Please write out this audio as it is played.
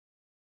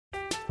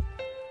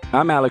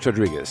I'm Alex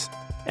Rodriguez.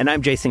 And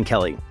I'm Jason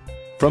Kelly.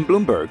 From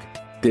Bloomberg,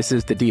 this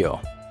is The Deal.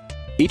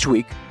 Each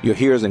week, you'll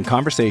hear us in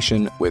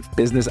conversation with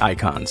business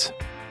icons.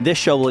 This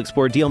show will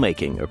explore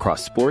deal-making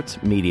across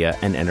sports, media,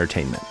 and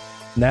entertainment.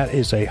 That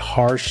is a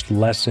harsh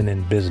lesson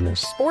in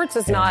business. Sports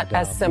is not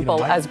as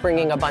simple as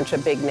bringing a bunch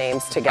of big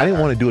names together. I didn't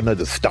want to do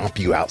another stomp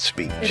you out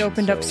speech. It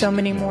opened up so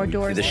many more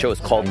doors. The show is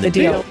called The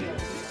Deal.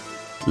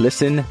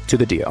 Listen to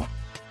The Deal.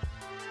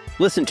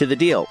 Listen to The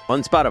Deal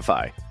on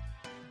Spotify.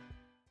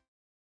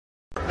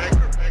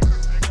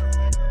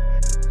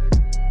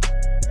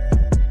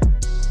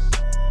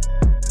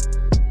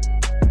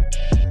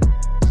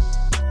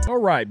 All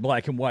right,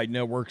 Black and White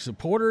Network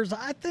supporters,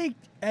 I think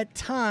at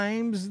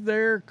times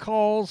there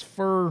calls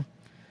for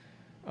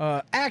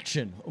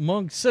action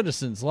among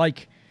citizens.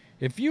 Like,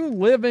 if you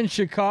live in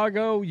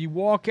Chicago, you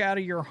walk out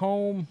of your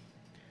home.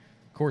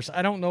 Of course,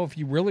 I don't know if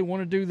you really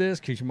want to do this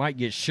because you might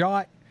get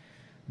shot.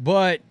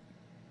 But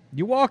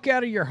you walk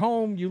out of your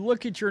home, you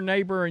look at your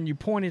neighbor, and you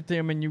point at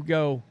them and you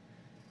go,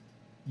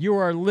 "You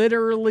are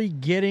literally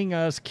getting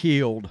us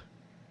killed."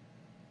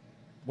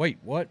 Wait,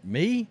 what?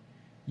 Me?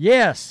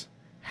 Yes.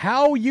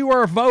 How you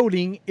are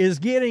voting is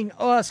getting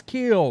us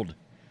killed.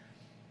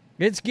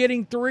 It's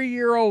getting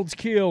 3-year-olds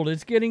killed.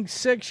 It's getting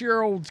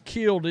 6-year-olds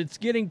killed. It's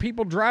getting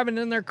people driving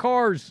in their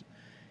cars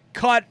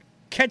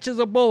catches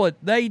a bullet,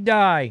 they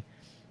die.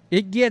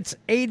 It gets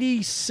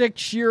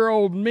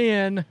 86-year-old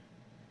men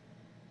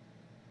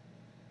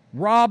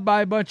robbed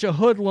by a bunch of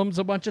hoodlums,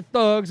 a bunch of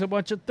thugs, a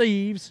bunch of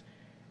thieves.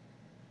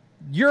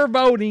 Your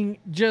voting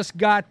just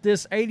got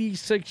this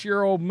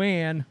 86-year-old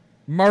man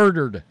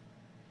murdered.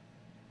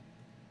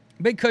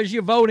 Because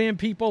you vote in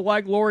people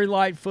like Lori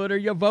Lightfoot or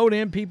you vote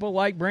in people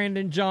like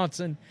Brandon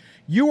Johnson.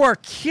 You are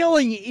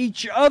killing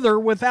each other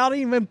without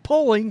even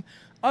pulling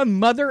a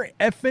mother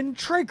effing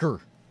trigger.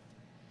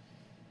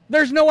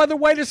 There's no other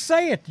way to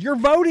say it. Your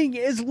voting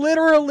is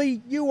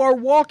literally, you are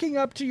walking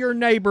up to your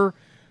neighbor,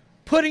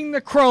 putting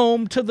the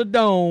chrome to the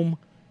dome,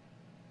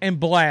 and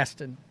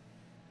blasting.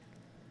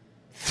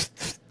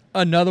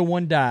 Another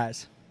one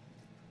dies.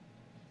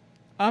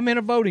 I'm in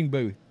a voting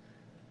booth.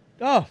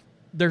 Oh,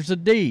 there's a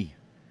D.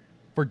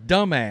 For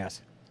dumbass.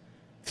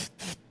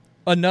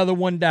 Another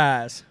one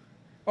dies.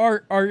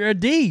 Or a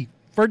D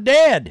for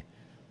dead.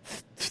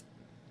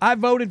 I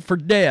voted for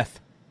death.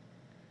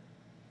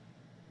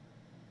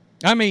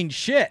 I mean,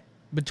 shit.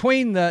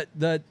 Between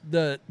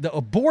the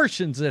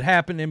abortions that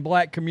happen in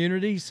black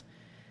communities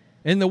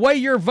and the way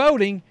you're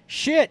voting,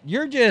 shit,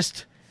 you're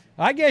just,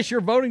 I guess you're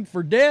voting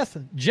for death,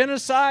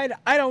 genocide.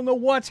 I don't know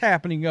what's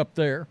happening up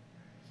there.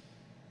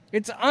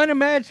 It's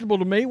unimaginable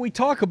to me. We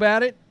talk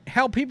about it,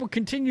 how people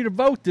continue to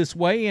vote this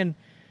way. And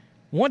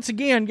once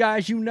again,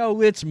 guys, you know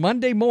it's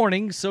Monday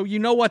morning, so you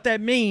know what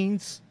that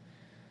means.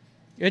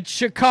 It's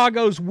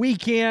Chicago's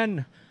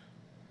weekend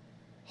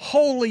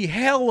holy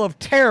hell of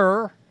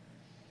terror.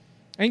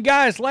 And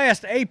guys,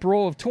 last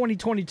April of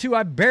 2022,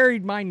 I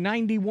buried my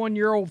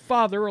 91-year-old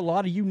father. A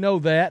lot of you know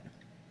that.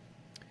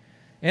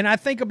 And I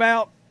think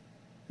about,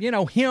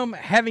 him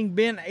having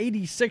been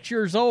 86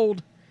 years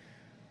old.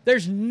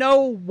 There's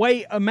no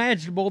way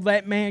imaginable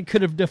that man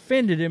could have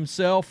defended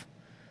himself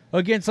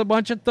against a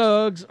bunch of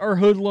thugs or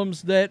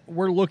hoodlums that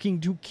were looking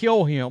to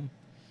kill him.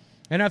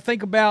 And I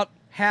think about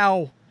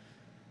how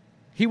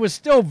he was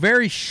still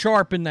very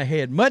sharp in the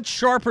head, much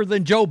sharper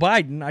than Joe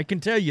Biden, I can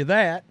tell you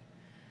that.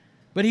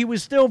 But he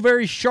was still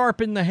very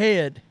sharp in the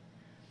head.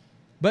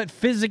 But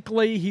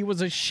physically, he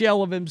was a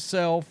shell of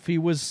himself. He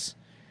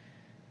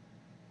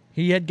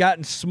had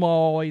gotten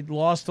small. He'd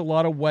lost a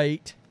lot of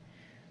weight.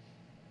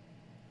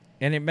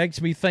 And it makes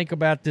me think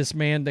about this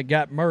man that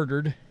got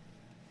murdered.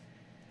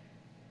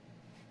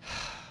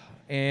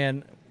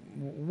 And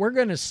we're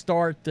going to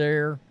start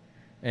there,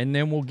 and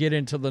then we'll get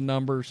into the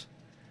numbers.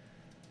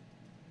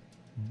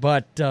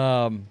 But,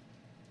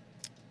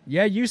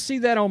 yeah, you see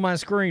that on my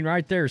screen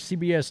right there,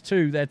 CBS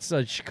 2. That's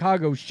a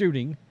Chicago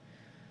shooting.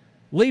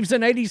 Leaves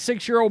an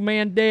 86-year-old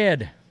man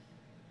dead.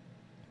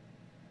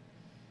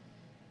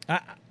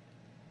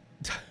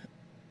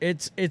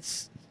 It's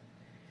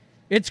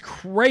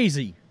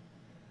crazy.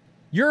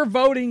 You're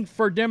voting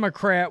for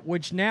Democrat,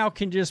 which now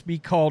can just be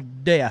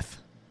called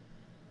death.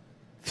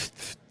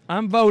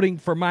 I'm voting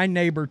for my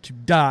neighbor to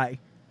die.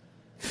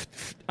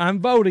 I'm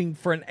voting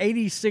for an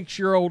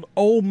 86-year-old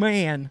old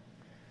man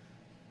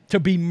to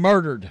be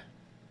murdered.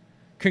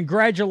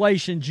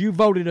 Congratulations, you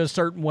voted a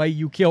certain way,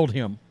 you killed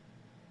him.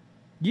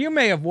 You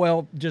may have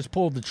well just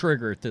pulled the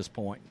trigger at this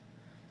point.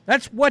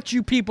 That's what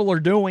you people are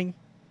doing.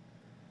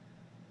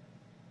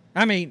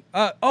 I mean,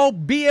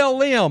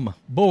 BLM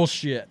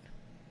bullshit.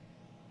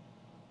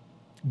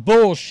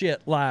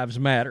 Bullshit lives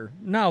matter.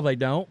 No, they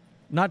don't.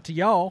 Not to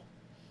y'all.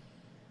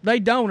 They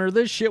don't, or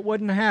this shit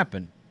wouldn't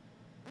happen.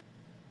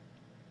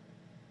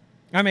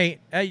 I mean,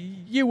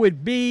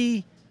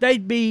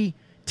 they'd be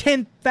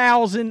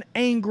 10,000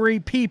 angry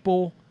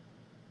people,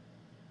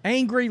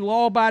 angry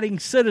law-abiding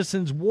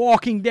citizens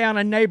walking down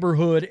a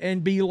neighborhood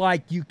and be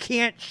like, you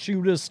can't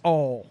shoot us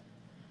all.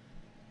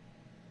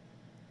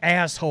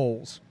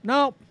 Assholes.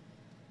 No.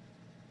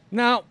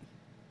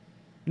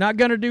 Not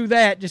going to do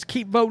that. Just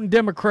keep voting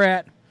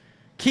Democrat.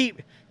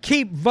 Keep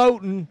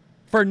voting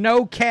for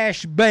no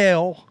cash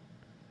bail.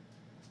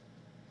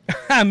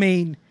 I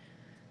mean,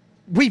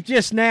 we've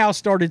just now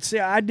started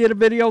seeing. I did a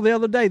video the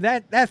other day.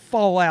 That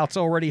fallout's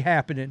already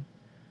happening.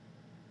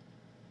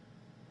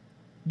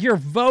 You're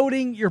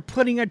voting. You're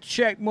putting a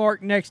check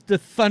mark next to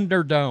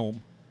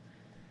Thunderdome.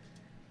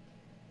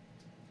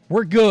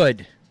 We're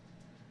good.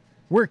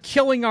 We're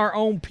killing our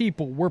own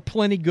people. We're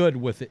plenty good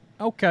with it.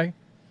 Okay.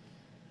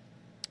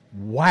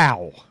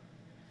 Wow.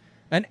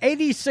 An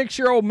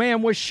 86-year-old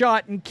man was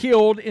shot and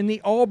killed in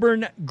the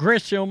Auburn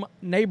Gresham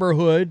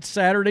neighborhood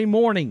Saturday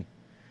morning.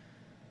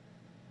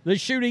 The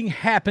shooting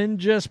happened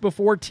just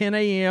before 10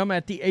 a.m.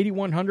 at the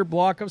 8100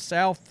 block of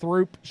South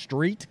Throop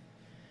Street.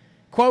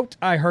 Quote,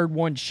 I heard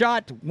one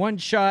shot,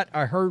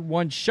 I heard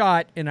one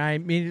shot, and I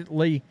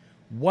immediately,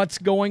 what's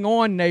going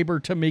on, neighbor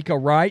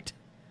Tamika Wright?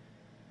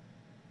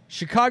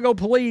 Chicago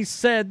police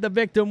said the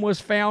victim was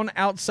found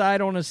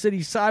outside on a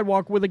city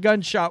sidewalk with a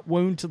gunshot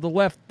wound to the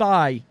left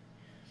thigh.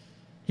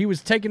 He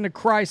was taken to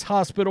Christ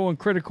Hospital in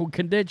critical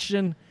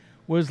condition,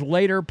 was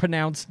later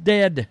pronounced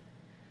dead.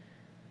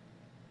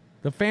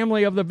 The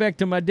family of the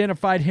victim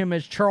identified him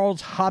as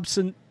Charles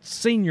Hobson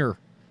Sr.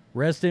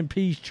 Rest in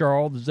peace,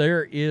 Charles.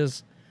 There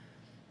is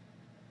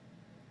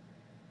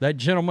that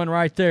gentleman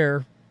right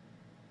there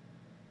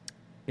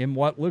in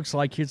what looks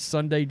like his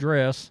Sunday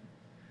dress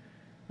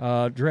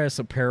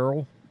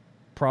apparel,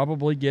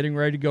 probably getting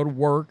ready to go to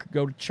work,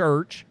 go to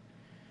church.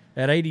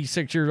 At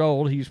 86 years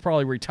old, he's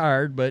probably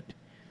retired, but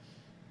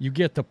you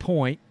get the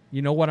point.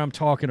 You know what I'm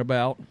talking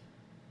about.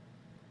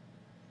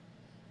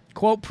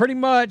 Quote, pretty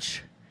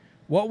much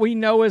what we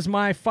know is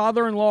my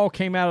father-in-law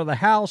came out of the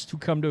house to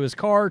come to his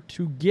car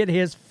to get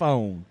his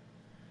phone.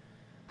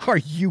 Are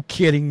you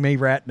kidding me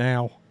right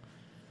now?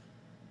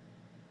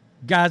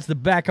 Guys, the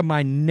back of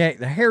my neck,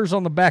 the hairs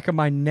on the back of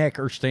my neck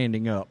are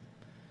standing up.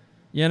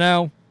 You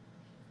know,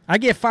 I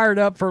get fired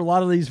up for a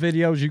lot of these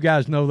videos. You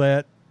guys know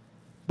that.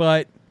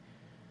 But,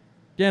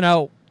 you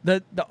know,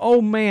 the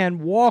old man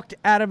walked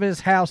out of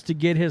his house to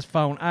get his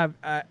phone.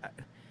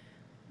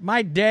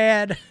 My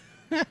dad,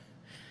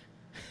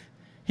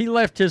 he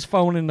left his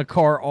phone in the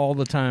car all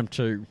the time,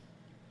 too.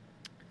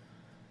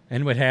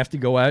 And would have to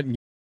go out and...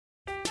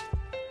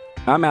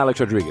 I'm Alex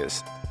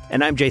Rodriguez.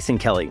 And I'm Jason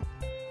Kelly.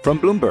 From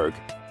Bloomberg,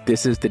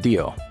 this is The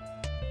Deal.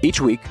 Each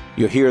week,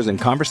 you'll hear us in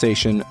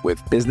conversation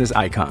with business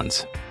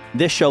icons.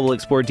 This show will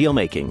explore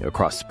deal-making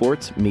across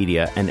sports,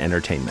 media, and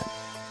entertainment.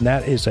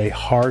 That is a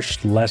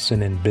harsh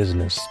lesson in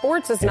business.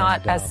 Sports is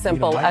not as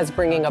simple as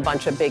bringing a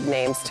bunch of big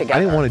names together. I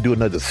didn't want to do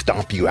another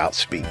stomp you out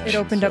speech. It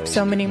opened up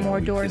so many more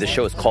doors. The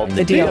show is called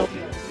The Deal.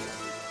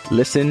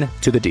 Listen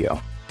to The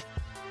Deal.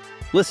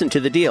 Listen to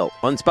The Deal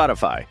on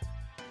Spotify.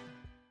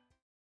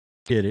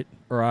 Get it,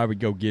 or I would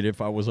go get it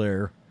if I was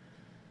there.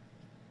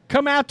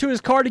 Come out to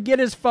his car to get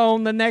his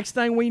phone. The next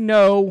thing we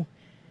know,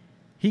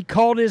 he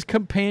called his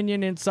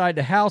companion inside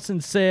the house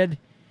and said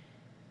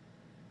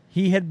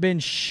he had been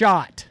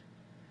shot,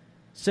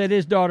 said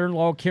his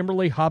daughter-in-law,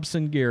 Kimberly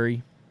Hobson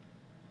Gary.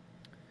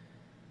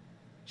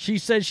 She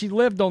said she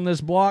lived on this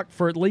block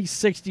for at least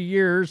 60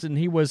 years, and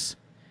he was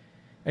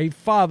a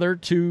father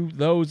to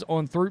those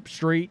on Throop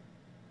Street.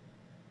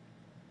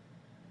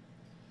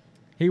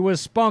 He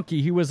was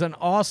spunky. He was an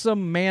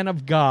awesome man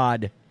of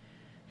God.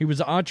 He was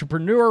an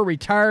entrepreneur,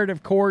 retired,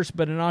 of course,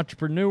 but an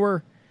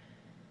entrepreneur.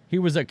 He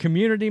was a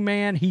community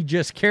man. He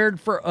just cared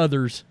for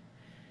others.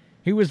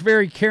 He was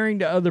very caring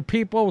to other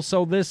people,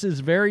 so this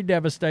is very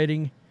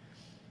devastating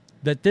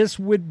that this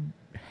would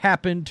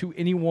happen to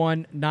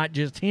anyone, not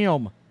just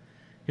him.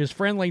 His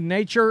friendly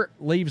nature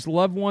leaves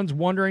loved ones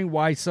wondering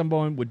why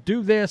someone would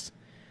do this.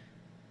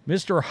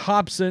 Mr.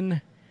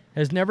 Hobson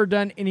has never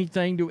done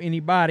anything to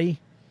anybody.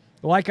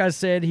 Like I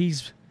said,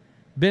 he's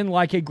been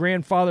like a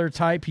grandfather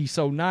type. He's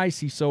so nice.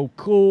 He's so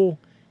cool.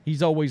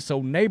 He's always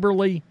so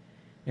neighborly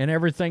and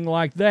everything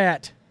like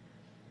that.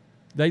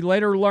 They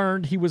later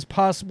learned he was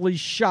possibly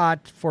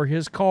shot for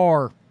his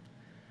car.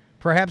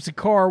 Perhaps a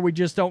car, we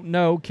just don't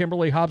know.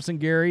 Kimberly Hobson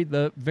Gary,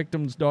 the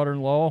victim's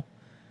daughter-in-law.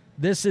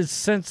 This is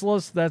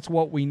senseless. That's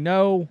what we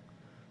know.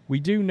 We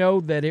do know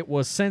that it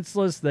was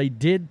senseless. They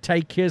did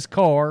take his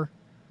car.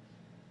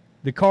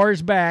 The car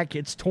is back.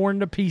 It's torn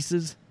to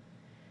pieces.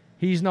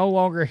 He's no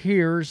longer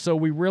here, so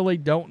we really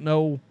don't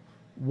know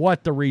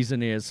what the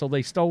reason is. So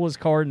they stole his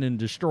car and then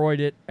destroyed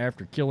it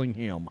after killing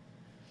him.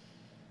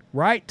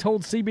 Wright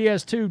told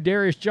CBS 2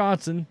 Darius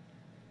Johnson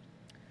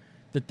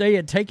that they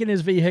had taken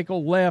his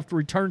vehicle, left,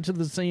 returned to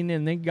the scene,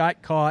 and then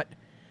got caught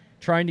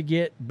trying to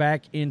get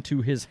back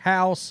into his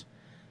house.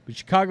 But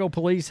Chicago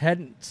police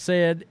hadn't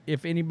said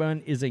if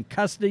anyone is in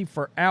custody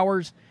for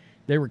hours.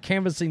 They were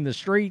canvassing the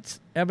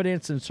streets,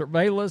 evidence, and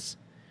surveillance.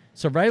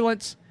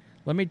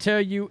 Let me tell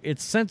you,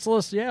 it's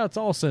senseless. Yeah, it's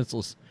all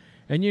senseless.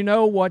 And you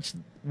know,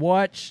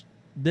 watch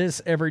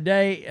this every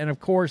day. And, of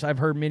course, I've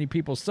heard many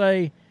people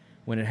say,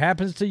 when it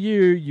happens to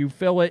you, you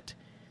feel it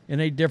in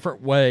a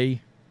different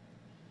way.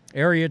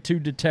 Area 2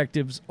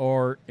 detectives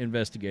are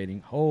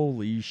investigating.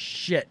 Holy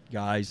shit,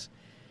 guys.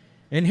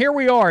 And here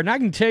we are. And I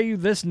can tell you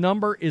this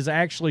number is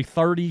actually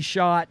 30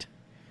 shot.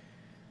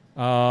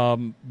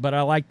 But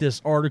I like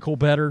this article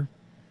better.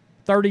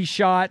 30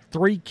 shot,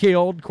 3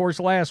 killed. Of course,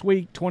 last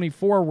week,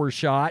 24 were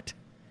shot.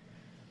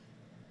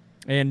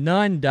 And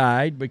none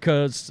died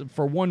because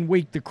for 1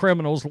 week the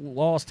criminals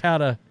lost how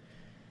to,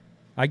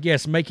 I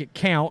guess, make it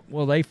count.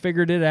 Well, they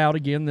figured it out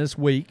again this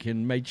week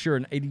and made sure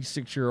an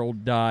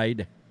 86-year-old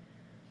died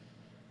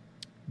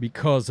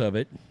because of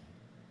it.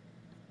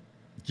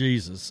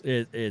 Jesus,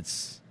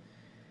 it's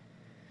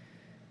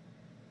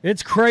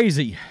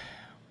crazy.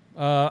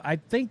 I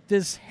think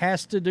this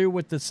has to do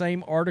with the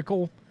same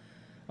article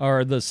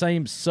or the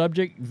same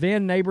subject.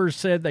 Then neighbors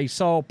said they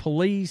saw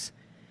police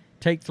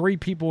take 3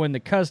 people into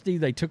custody.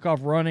 They took off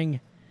running.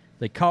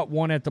 They caught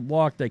one at the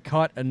block. They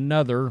caught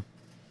another.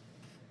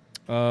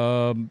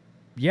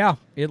 Yeah,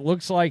 it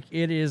looks like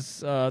it is.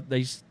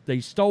 They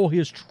stole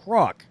his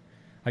truck.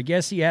 I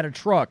guess he had a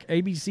truck.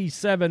 ABC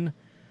 7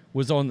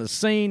 was on the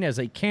scene as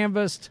they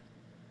canvassed.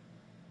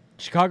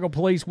 Chicago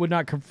police would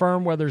not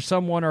confirm whether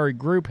someone or a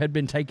group had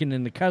been taken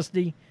into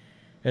custody.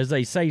 As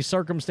they say,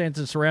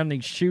 circumstances surrounding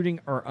shooting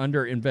are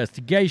under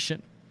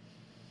investigation.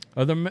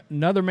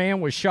 Another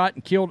man was shot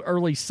and killed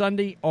early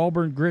Sunday,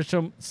 Auburn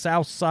Grisham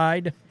South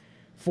Side,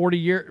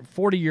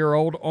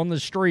 40-year-old on the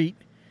street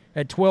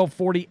at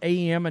 12:40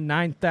 a.m. and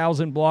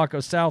 9000 block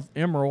of South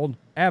Emerald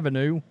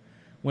Avenue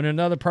when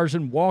another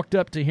person walked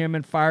up to him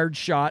and fired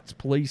shots,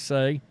 police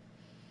say.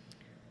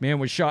 Man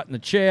was shot in the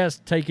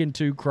chest, taken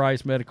to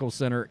Christ Medical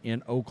Center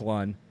in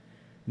Oakland.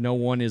 No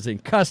one is in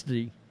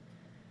custody.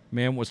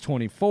 Man was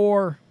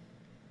 24,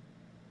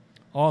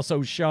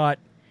 also shot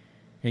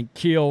and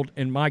killed.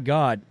 And my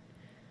God,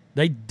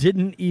 they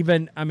didn't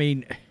even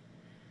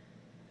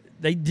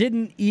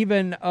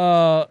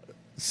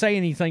say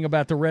anything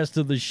about the rest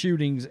of the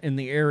shootings in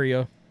the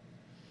area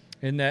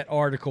in that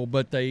article.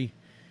 But they,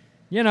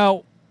 yeah,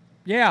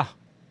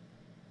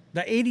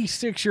 the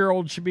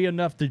 86-year-old should be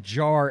enough to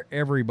jar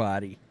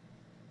everybody.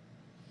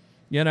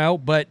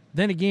 But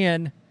then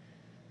again,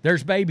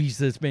 there's babies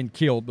that's been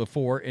killed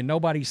before, and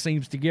nobody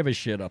seems to give a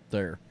shit up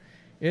there.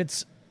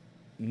 It's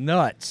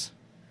nuts.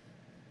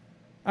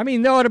 I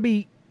mean, there ought to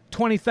be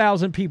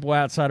 20,000 people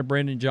outside of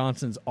Brandon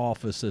Johnson's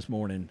office this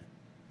morning.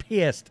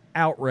 Pissed,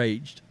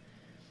 outraged.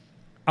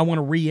 I want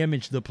to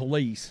re-image the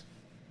police.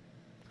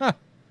 Huh,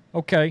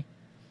 okay.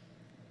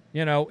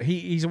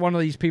 He's one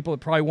of these people that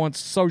probably wants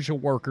social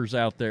workers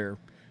out there.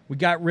 We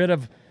got rid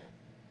of,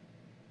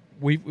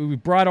 we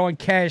brought on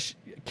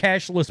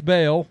cashless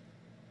bail.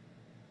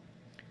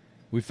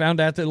 We found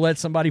out they let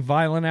somebody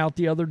violent out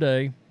the other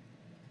day.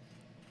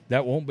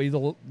 That won't be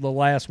the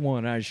last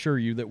one, I assure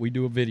you, that we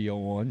do a video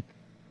on.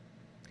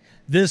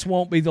 This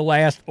won't be the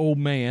last old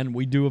man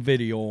we do a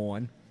video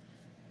on.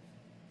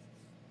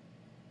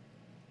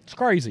 It's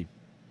crazy.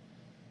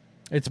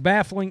 It's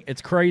baffling.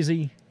 It's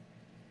crazy.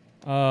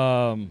 You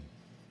are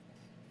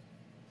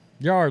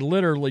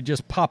literally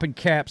just popping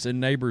caps in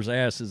neighbors'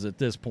 asses at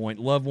this point.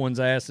 Loved ones'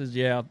 asses,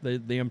 yeah,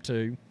 them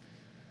too.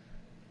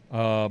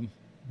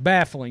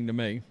 Baffling to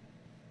me.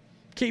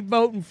 Keep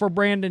voting for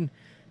Brandon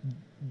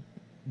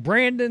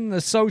the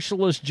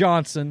Socialist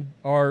Johnson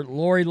or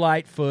Lori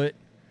Lightfoot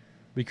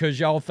because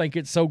y'all think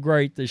it's so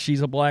great that she's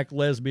a black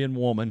lesbian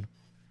woman.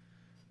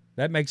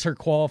 That makes her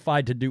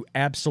qualified to do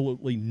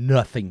absolutely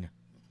nothing.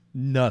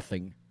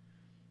 Nothing.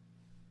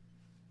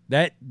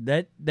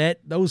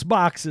 Those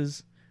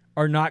boxes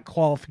are not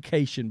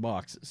qualification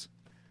boxes.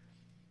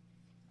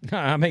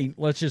 I mean,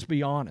 let's just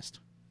be honest,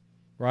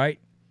 right?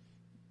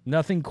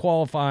 Nothing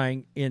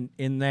qualifying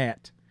in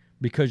that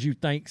because you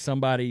think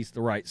somebody's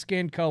the right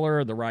skin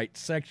color, the right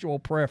sexual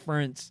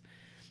preference.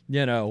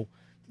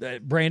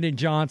 Brandon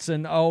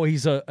Johnson,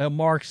 he's a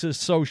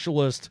Marxist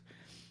socialist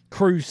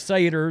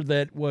crusader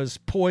that was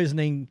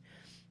poisoning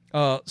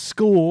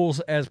schools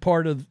as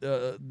part of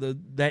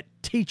that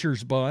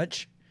teacher's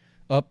bunch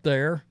up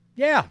there.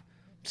 Yeah,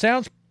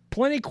 sounds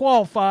plenty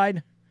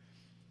qualified.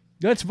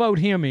 Let's vote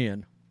him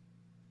in.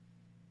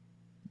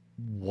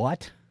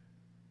 What?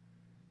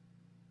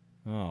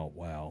 Oh,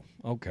 wow.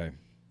 Okay.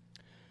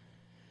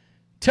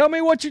 Tell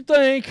me what you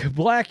think,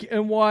 Black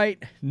and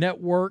White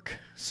Network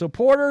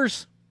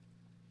supporters.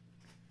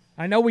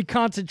 I know we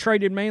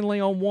concentrated mainly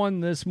on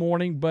one this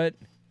morning, but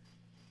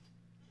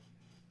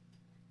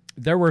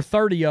there were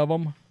 30 of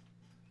them.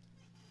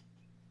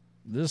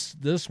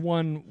 This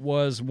one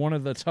was one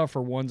of the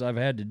tougher ones I've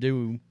had to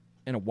do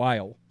in a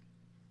while.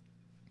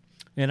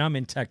 And I'm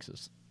in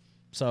Texas.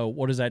 So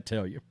what does that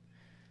tell you?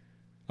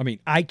 I mean,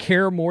 I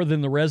care more than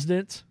the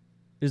residents.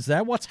 Is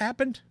that what's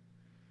happened?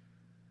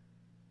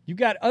 You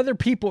got other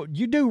people.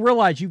 You do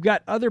realize you've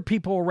got other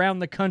people around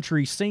the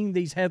country seeing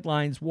these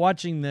headlines,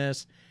 watching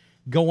this,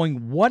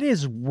 going, what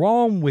is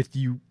wrong with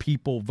you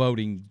people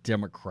voting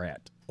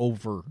Democrat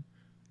over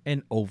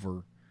and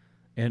over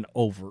and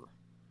over?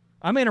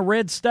 I'm in a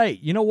red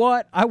state. You know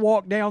what? I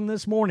walked down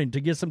this morning to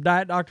get some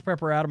Diet Dr.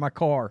 Pepper out of my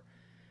car.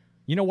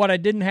 You know what I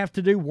didn't have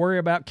to do? Worry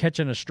about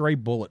catching a stray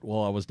bullet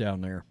while I was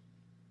down there.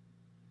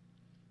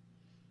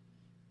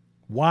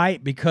 Why?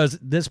 Because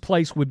this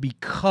place would be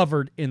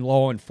covered in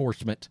law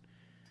enforcement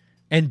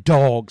and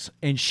dogs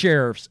and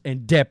sheriffs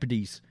and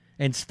deputies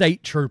and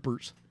state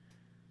troopers.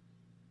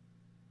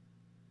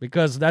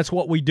 Because that's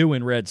what we do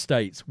in red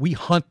states. We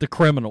hunt the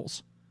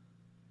criminals.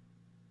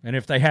 And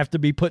if they have to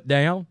be put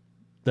down,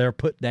 they're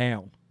put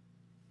down.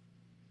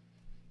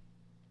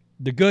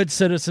 The good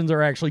citizens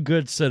are actually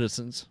good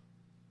citizens.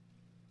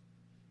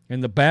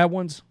 And the bad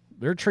ones,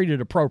 they're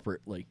treated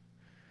appropriately.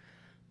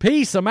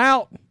 Peace. I'm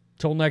out.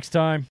 Till next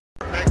time.